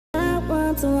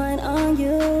want to wine on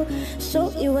you,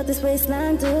 show you what this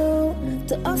waistline do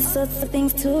all sorts of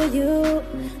things to you.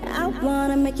 I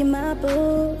wanna make you my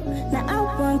boo. Now I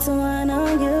want to wine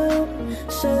on you,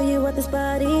 show you what this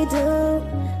body do.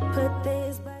 Put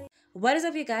this body. What is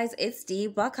up, you guys? It's Dee.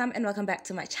 Welcome and welcome back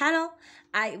to my channel.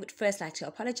 I would first like to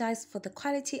apologize for the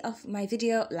quality of my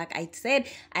video. Like I said,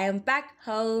 I am back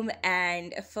home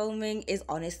and filming is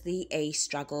honestly a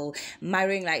struggle. My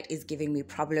ring light is giving me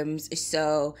problems,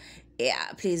 so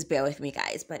yeah, please bear with me,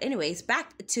 guys. But anyways,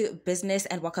 back to business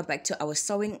and welcome back to our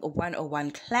Sewing 101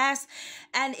 class.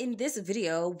 And in this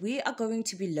video, we are going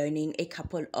to be learning a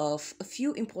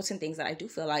few important things that I do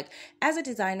feel like as a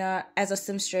designer, as a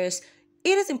seamstress,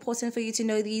 it is important for you to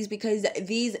know these, because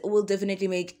these will definitely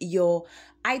make your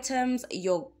items,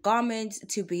 your garments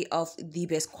to be of the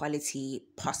best quality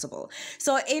possible.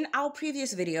 So in our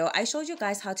previous video, I showed you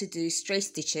guys how to do straight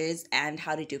stitches and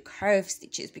how to do curve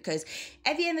stitches, because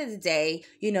at the end of the day,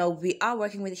 you know, we are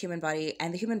working with the human body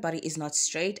and the human body is not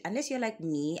straight unless you're like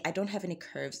me. I don't have any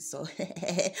curves, so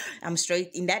I'm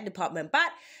straight in that department. But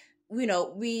you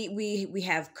know, we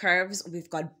have curves, we've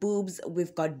got boobs,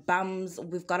 we've got bums,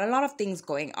 we've got a lot of things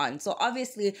going on. So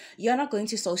obviously you're not going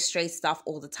to sew straight stuff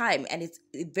all the time, and it's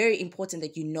very important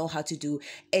that you know how to do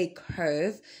a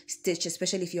curve stitch,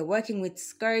 especially if you're working with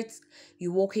skirts,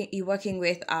 you're working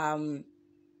with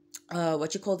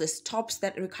what you call this, tops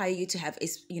that require you to have a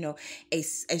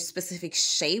specific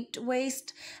shaped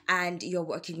waist, and you're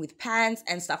working with pants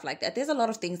and stuff like that. There's a lot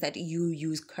of things that you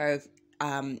use curve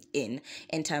in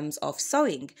terms of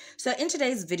sewing. So in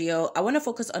today's video, I want to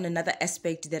focus on another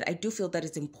aspect that I do feel that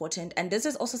is important, and this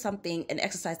is also an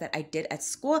exercise that I did at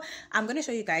school. I'm going to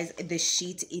show you guys the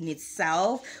sheet in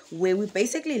itself, where we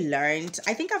basically learned,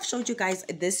 I think I've showed you guys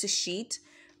this sheet,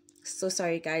 so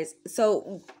sorry guys.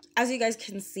 So as you guys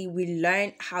can see, we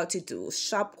learned how to do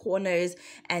sharp corners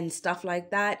and stuff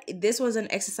like that. This was an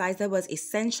exercise that was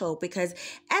essential, because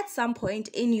at some point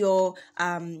in your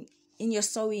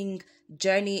sewing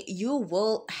journey, you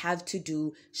will have to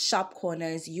do sharp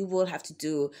corners, you will have to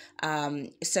do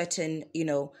certain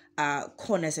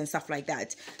corners and stuff like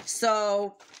that.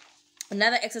 So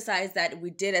another exercise that we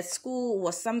did at school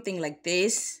was something like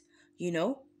this,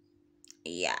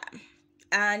 yeah.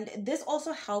 And this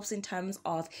also helps in terms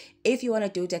of if you want to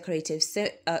do decorative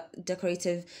sims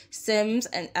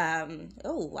and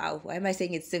oh wow, why am I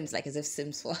saying it sims like as if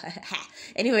sims for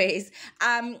anyways,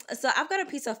 so I've got a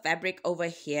piece of fabric over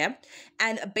here,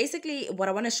 and basically what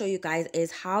I want to show you guys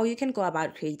is how you can go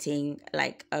about creating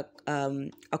like a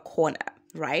corner,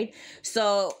 right?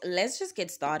 So let's just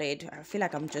get started. I feel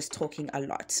like I'm just talking a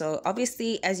lot. So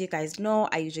obviously, as you guys know,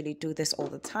 I usually do this all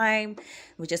the time.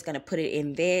 We're just gonna put it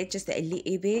in there just a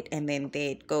little bit, and then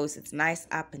there it goes. It's nice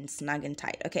up and snug and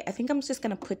tight. Okay, I think I'm just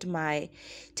gonna put my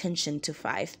tension to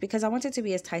 5 because I want it to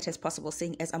be as tight as possible,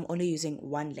 seeing as I'm only using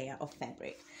one layer of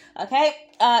fabric. Okay,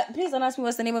 please don't ask me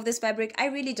what's the name of this fabric. I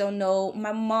really don't know.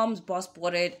 My mom's boss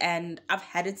bought it and I've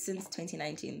had it since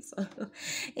 2019, so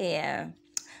yeah.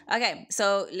 Okay,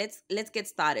 so let's get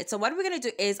started. So what we're gonna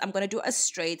do is I'm gonna do a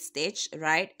straight stitch,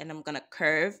 right? And I'm gonna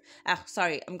curve.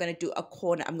 I'm gonna do a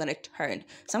corner. I'm gonna turn.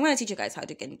 So I'm gonna teach you guys how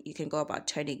you can go about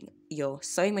turning your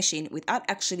sewing machine without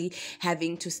actually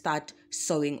having to start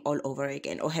sewing all over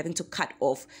again or having to cut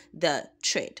off the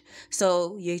thread.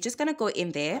 So you're just gonna go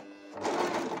in there.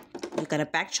 You're gonna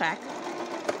backtrack.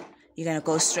 You're gonna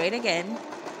go straight again.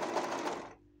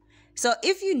 So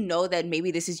if you know that maybe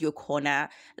this is your corner,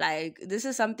 like this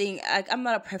is something, like I'm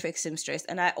not a perfect seamstress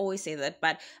and I always say that,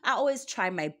 but I always try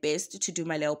my best to do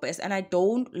my little best. And I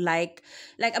don't like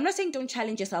I'm not saying don't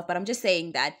challenge yourself, but I'm just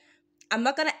saying that I'm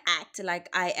not going to act like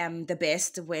I am the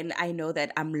best when I know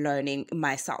that I'm learning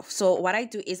myself. So what I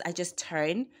do is I just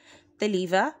turn the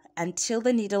lever until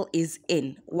the needle is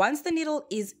in. Once the needle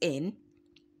is in,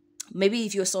 maybe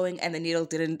if you're sewing and the needle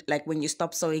didn't, like when you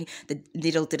stop sewing, the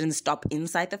needle didn't stop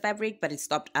inside the fabric, but it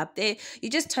stopped up there, you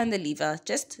just turn the lever,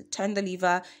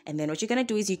 and then what you're going to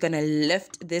do is you're going to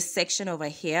lift this section over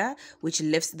here, which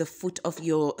lifts the foot of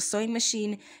your sewing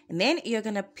machine, and then you're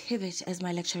going to pivot, as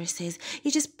my lecturer says. You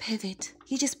just pivot,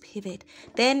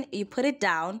 then you put it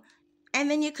down, and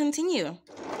then you continue.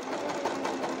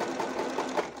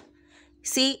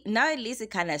 See, now at least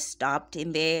it kind of stopped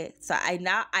in there. So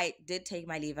I did take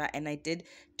my lever and I did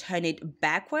turn it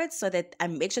backwards so that I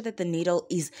make sure that the needle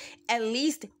is at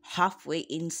least halfway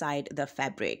inside the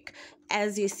fabric.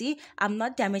 As you see, I'm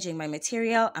not damaging my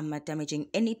material. I'm not damaging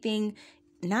anything.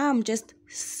 Now I'm just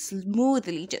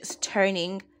smoothly just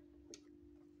turning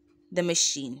the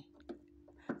machine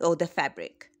or the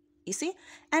fabric. You see?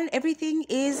 And everything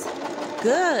is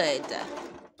good.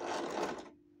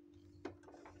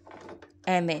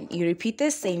 And then you repeat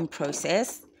the same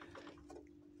process.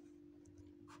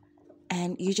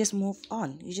 And you just move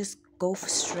on. You just go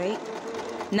straight.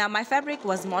 Now, my fabric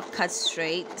was not cut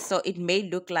straight, so it may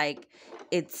look like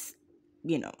it's,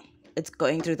 you know, it's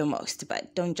going through the most,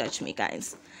 but don't judge me,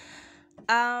 guys.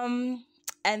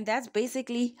 And that's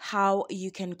basically how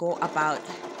you can go about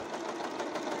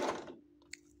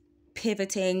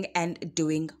pivoting and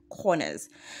doing corners.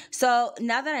 So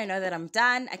now that I know that I'm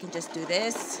done, I can just do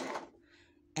this,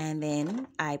 and then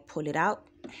I pull it out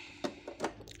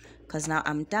because now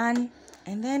I'm done,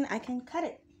 and then I can cut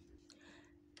it.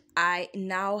 I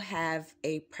now have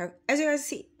as you guys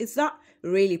see, it's not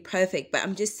really perfect, but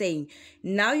I'm just saying,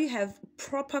 now you have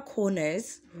proper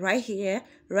corners right here,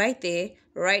 right there,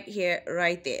 right here,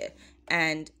 right there.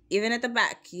 And even at the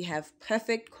back, you have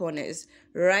perfect corners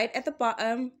right at the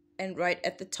bottom and right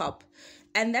at the top.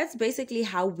 And that's basically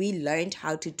how we learned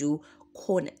how to do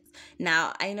corners.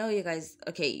 Now, I know you guys,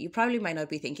 okay, you probably might not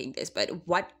be thinking this, but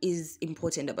what is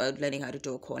important about learning how to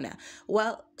do a corner?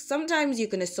 Well, sometimes you're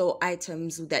going to sew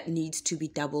items that need to be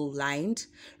double lined,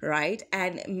 right?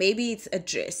 And maybe it's a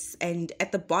dress, and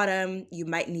at the bottom, you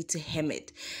might need to hem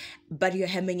it, but you're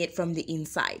hemming it from the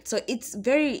inside. So it's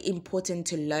very important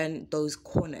to learn those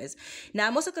corners. Now,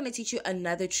 I'm also going to teach you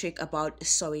another trick about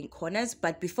sewing corners,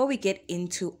 but before we get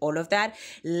into all of that,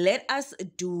 let us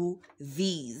do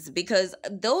these, because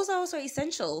those are also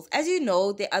essentials. As you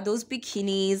know, there are those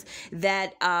bikinis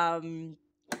that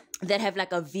have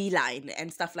like a V line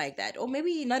and stuff like that, or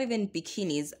maybe not even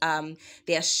bikinis.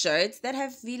 There are shirts that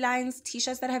have V lines,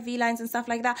 t-shirts that have V lines and stuff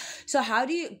like that. So how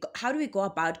do we go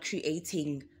about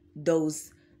creating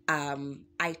those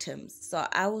items? So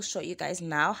I will show you guys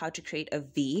now how to create a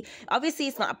V. Obviously,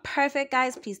 it's not perfect,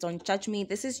 guys. Please don't judge me.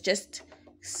 This is just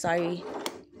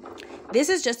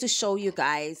to show you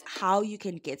guys how you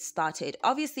can get started.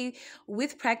 Obviously,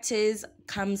 with practice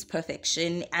comes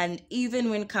perfection. And even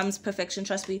when comes perfection,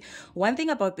 trust me, one thing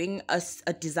about being a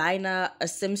designer, a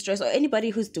seamstress, or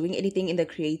anybody who's doing anything in the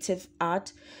creative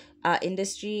art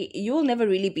industry, you will never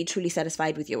really be truly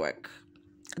satisfied with your work.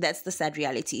 That's the sad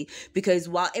reality. Because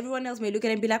while everyone else may look at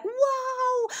it and be like, wow,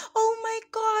 oh my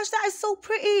gosh, that is so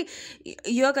pretty,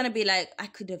 you're gonna be like, I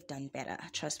could have done better.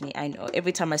 Trust me, I know.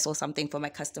 Every time I saw something for my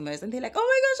customers and they're like, oh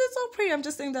my gosh, it's so pretty, I'm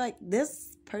just saying, like,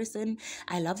 this person,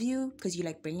 I love you because you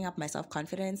like bringing up my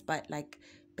self-confidence, but like,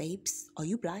 babes, are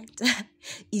you blind?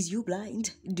 Is you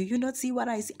blind? Do you not see what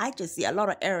I see? I just see a lot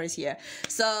of errors here.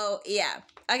 So yeah,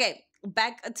 okay,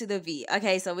 back to the V.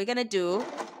 Okay, so we're gonna do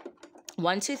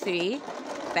 1, 2, 3,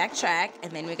 backtrack,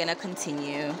 and then we're gonna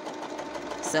continue.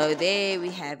 So there we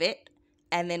have it.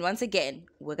 And then once again,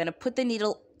 we're gonna put the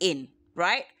needle in,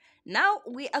 right? Now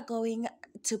we are going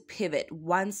to pivot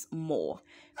once more,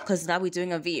 because now we're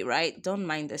doing a V, right? Don't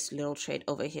mind this little thread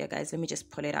over here, guys. Let me just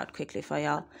pull it out quickly for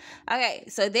y'all. Okay,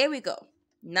 so there we go.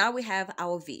 Now we have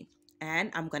our V,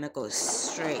 and I'm gonna go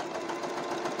straight.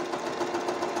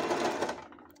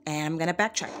 And I'm gonna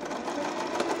backtrack.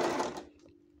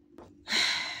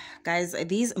 Guys,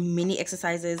 these mini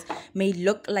exercises may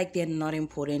look like they're not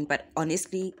important, but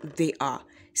honestly, they are.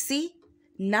 See,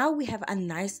 now we have a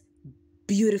nice,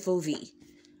 beautiful V.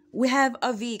 We have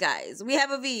a V, guys. We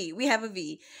have a V. We have a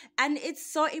V. And it's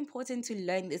so important to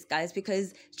learn this, guys,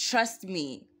 because trust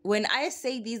me, when I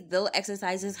say these little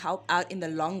exercises help out in the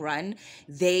long run,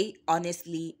 they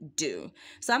honestly do.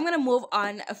 So I'm going to move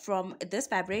on from this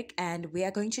fabric, and we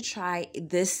are going to try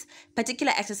this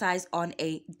particular exercise on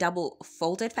a double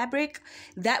folded fabric.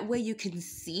 That way you can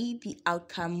see the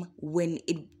outcome when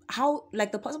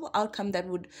the possible outcome that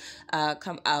would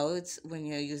come out when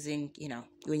you're using,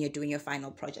 when you're doing your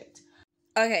final project.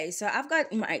 Okay, so I've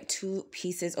got my 2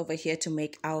 pieces over here to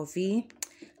make our V.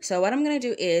 So what I'm going to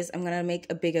do is I'm going to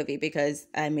make a bigger V because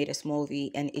I made a small V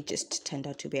and it just turned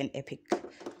out to be an epic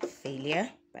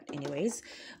failure. But anyways,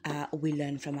 we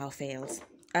learn from our fails.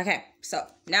 Okay, so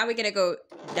now we're going to go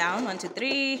down 1, 2,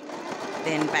 3,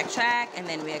 then backtrack, and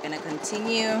then we are going to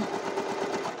continue.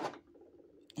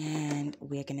 And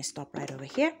we're going to stop right over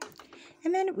here.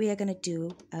 And then we are going to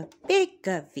do a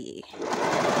bigger V.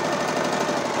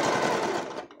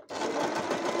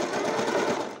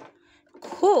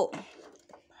 Cool.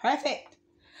 Perfect.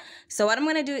 So what I'm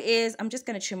going to do is I'm just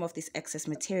going to trim off this excess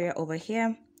material over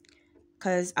here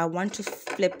because I want to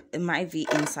flip my V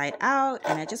inside out,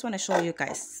 and I just want to show you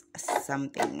guys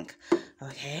something.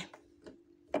 Okay.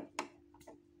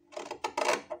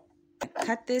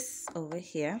 Cut this over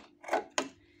here.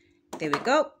 There we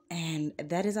go. And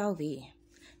that is our V.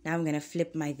 Now I'm going to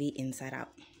flip my V inside out.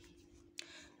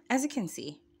 As you can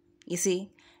see,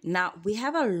 now we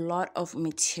have a lot of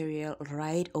material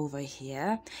right over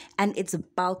here, and it's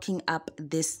bulking up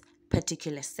this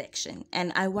particular section,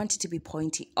 and I want it to be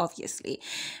pointy, obviously,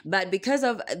 but because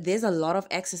of there's a lot of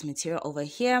excess material over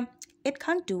here, it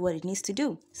can't do what it needs to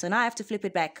do. So now I have to flip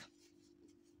it back.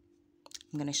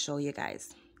 I'm gonna show you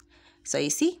guys. So you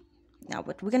see, now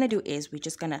what we're gonna do is we're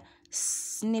just gonna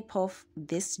snip off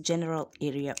this general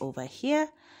area over here.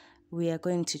 We are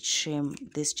going to trim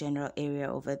this general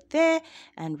area over there,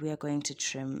 and we are going to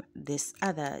trim this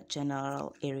other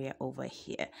general area over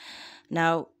here.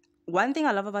 Now, one thing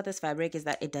I love about this fabric is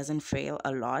that it doesn't frail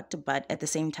a lot, but at the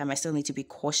same time, I still need to be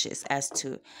cautious as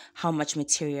to how much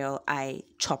material I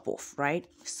chop off, right?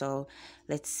 So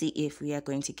let's see if we are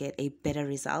going to get a better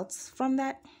results from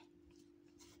that.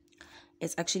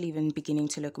 It's actually even beginning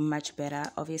to look much better.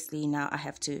 Obviously, now I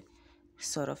have to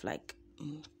sort of like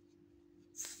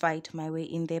fight my way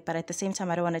in there, but at the same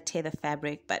time I don't want to tear the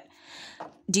fabric. But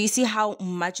do you see how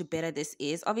much better this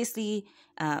is? Obviously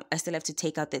I still have to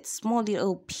take out that small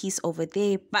little piece over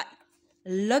there, but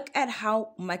look at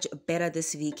how much better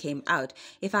this V came out.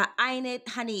 If I iron it,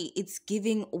 honey, it's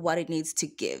giving what it needs to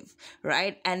give,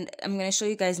 right? And I'm going to show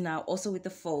you guys now also with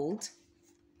the fold.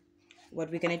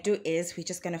 What we're going to do is we're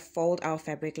just going to fold our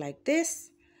fabric like this,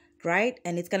 right?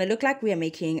 And it's going to look like we are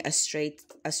making a straight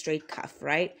cuff,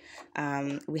 right?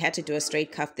 We had to do a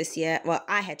straight cuff this year. Well,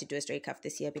 I had to do a straight cuff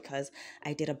this year because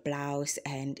I did a blouse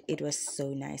and it was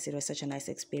so nice. It was such a nice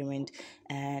experiment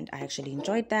and I actually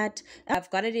enjoyed that. I've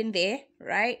got it in there,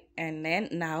 right? And then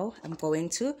now I'm going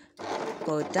to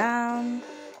go down.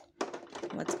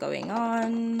 What's going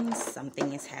on?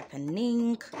 Something is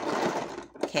happening.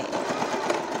 Okay.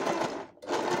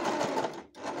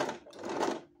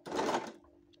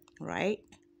 Right?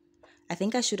 I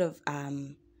think I should have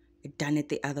done it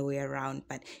the other way around,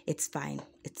 but it's fine.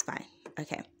 It's fine.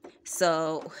 Okay.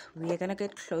 So we are going to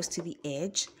get close to the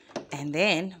edge and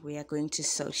then we are going to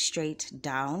sew straight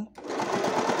down.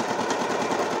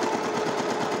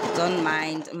 Don't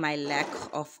mind my lack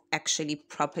of actually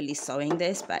properly sewing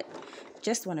this, but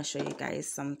just want to show you guys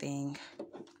something.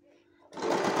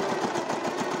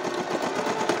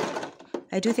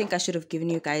 I do think I should have given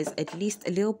you guys at least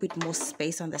a little bit more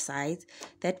space on the sides.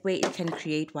 That way it can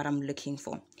create what I'm looking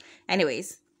for.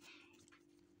 Anyways,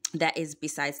 that is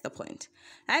besides the point.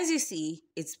 As you see,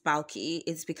 it's bulky.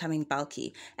 It's becoming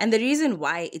bulky. And the reason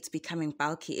why it's becoming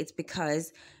bulky, it's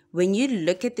because when you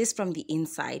look at this from the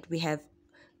inside, we have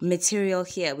material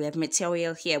here, we have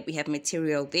material here, we have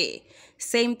material there.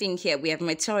 Same thing here, we have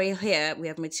material here, we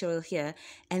have material here.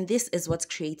 And this is what's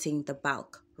creating the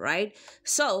bulk, right?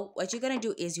 So what you're going to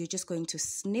do is you're just going to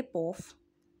snip off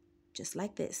just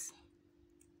like this.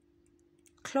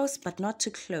 Close, but not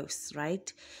too close,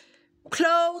 right?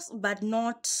 Close, but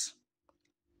not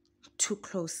too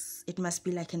close. It must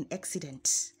be like an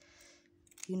accident,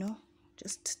 you know?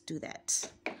 Just do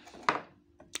that.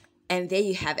 And there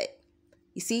you have it.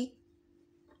 You see,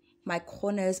 my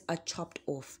corners are chopped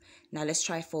off. Now let's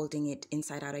try folding it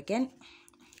inside out again.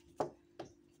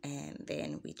 And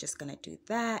then we're just going to do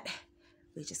that.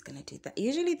 We're just going to do that.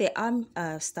 Usually there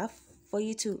are stuff for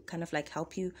you to kind of like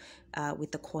help you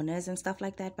with the corners and stuff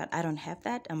like that. But I don't have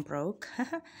that. I'm broke.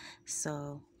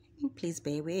 So please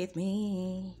bear with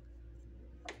me.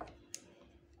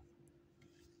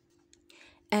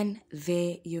 And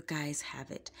there you guys have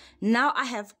it. Now I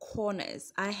have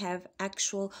corners. I have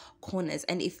actual corners.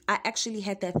 And if I actually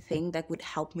had that thing that would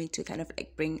help me to kind of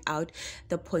like bring out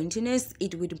the pointiness,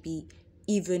 it would be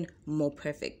even more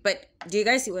perfect. But do you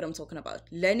guys see what I'm talking about?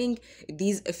 Learning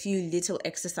these a few little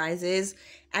exercises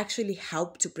actually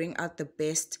help to bring out the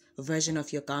best version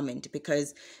of your garment.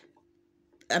 Because,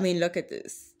 I mean, look at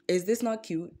this. Is this not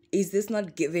cute? Is this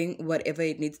not giving whatever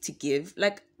it needs to give?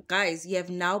 Like, guys, you have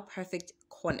now perfect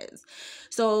corners.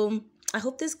 So I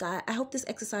hope this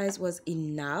exercise was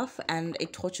enough and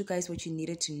it taught you guys what you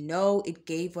needed to know. It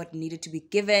gave what needed to be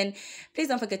given. Please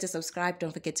don't forget to subscribe.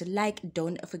 Don't forget to like.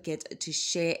 Don't forget to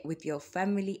share with your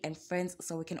family and friends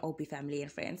so we can all be family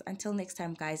and friends. Until next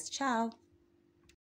time, guys. Ciao.